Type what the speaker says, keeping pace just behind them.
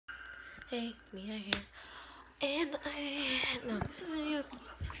Hey, Mia here. And no, this video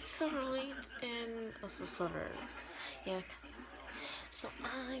is sort of late and also sort of, yeah. So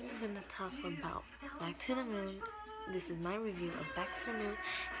I'm gonna talk about Back to the Moon. This is my review of Back to the Moon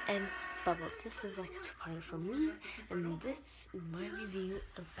and Bubble. This is like a two-parter for me, and this is my review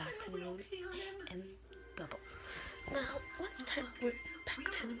of Back to the Moon and Bubble. Now, let's start with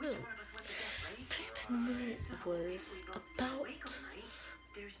Back to the Moon. Back to the Moon was about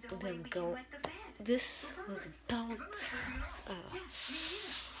them go. This was about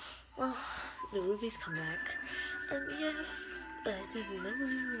well, the rubies come back, and yes, I think nobody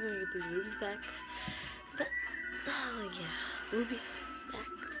was gonna get the rubies back, but yeah, rubies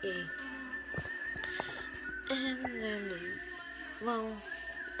back, yay. And then, well,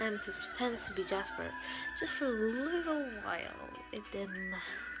 Amethyst pretends to be Jasper just for a little while, and then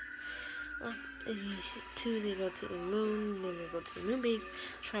they go to the moon, then they go to the moon base,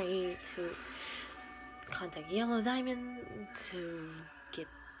 trying to contact Yellow Diamond to get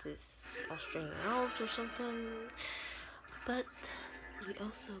this Australian out or something. But we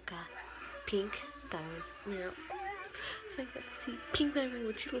also got Pink Diamond. You know, if I got to see Pink Diamond,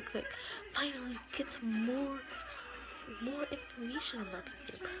 what she looks like, finally get more information about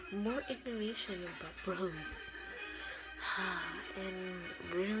Pink Diamond, more information about Rose. And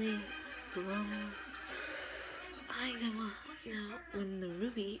really, Rose, I don't know. Now, when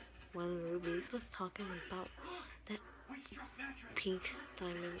one of the rubies was talking about that Pink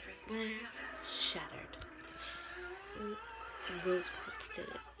Diamond were shattered. And Rose Quartz did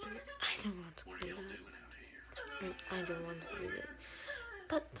it. And I don't want to believe it. And I don't want to believe it.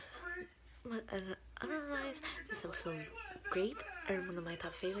 But otherwise, this episode was great, and one of my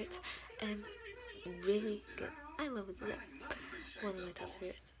top favorites, and really good. I love it. One of my top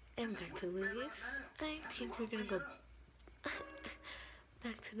favorites. And back to the movies. I think we're gonna go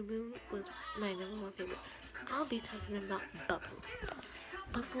Back to the Moon was my number one favorite. I'll be talking about Bubble.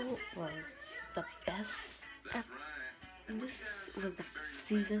 Bubble was the best. This was the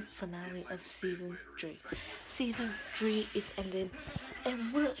season finale of season 3. Season 3 is ended,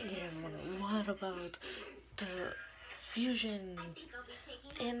 and what about the fusions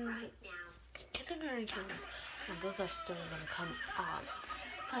and Kindergarten Kin? Those are still gonna come on,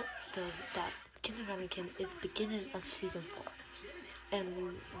 but that Kindergarten Kin is the beginning of season 4. And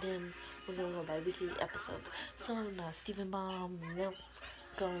then we're gonna go by weekly episodes. So now Stephen Bomb, we're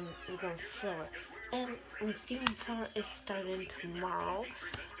going slower. And when Season 4 is starting tomorrow,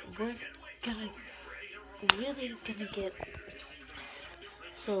 we're really gonna get.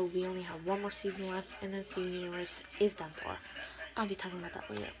 So we only have one more season left, and then Steven Universe is done for. I'll be talking about that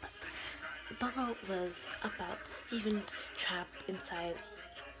later. But Bubble was about Steven's trap inside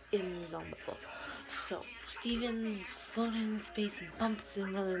in the zone bubble. So Steven is floating in space and bumps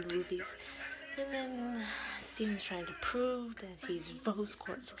in one of the rubies, and then Steven's trying to prove that he's Rose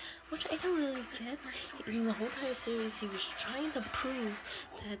Quartz, which I don't really get. In the whole entire series, he was trying to prove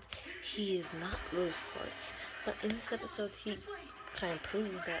that he is not Rose Quartz, but in this episode, he kind of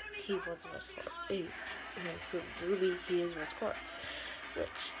proves that he was Rose Quartz. He has proved Ruby he is Rose Quartz,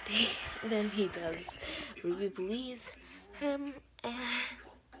 which then he does. Ruby believes him, and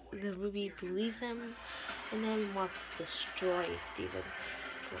the Ruby believes him, and then wants to destroy Steven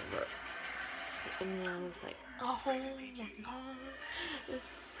for Rose. And I was like, oh my god,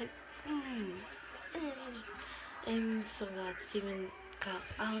 it's like, And so that Steven got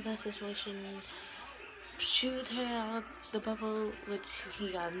out of that situation, shoot her out the bubble, which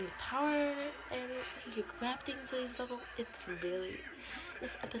he got new power, and he could grab things with his bubble. It's really,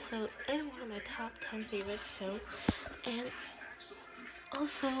 this episode is one of my top 10 favorites, so, and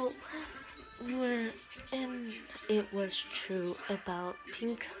also, and it was true about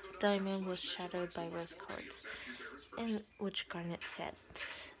Pink Diamond was shattered by Rose Quartz, and which Garnet said,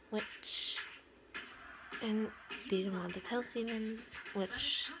 and they didn't want to tell Steven,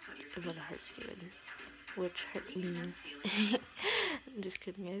 which would hurt Steven, which hurt me. I'm just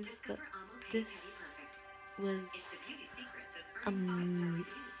kidding, guys, but this was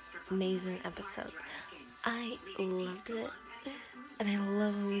amazing episode. I loved it. And I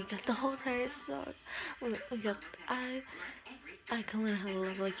love when we got the whole entire song. We got I can learn how to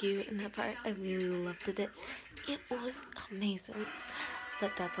love like you in that part. I really loved it. It was amazing.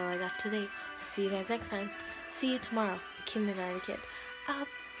 But that's all I got today. See you guys next time. See you tomorrow. Kindergarten Kid. I'll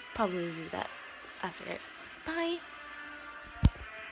probably do that after this. Bye.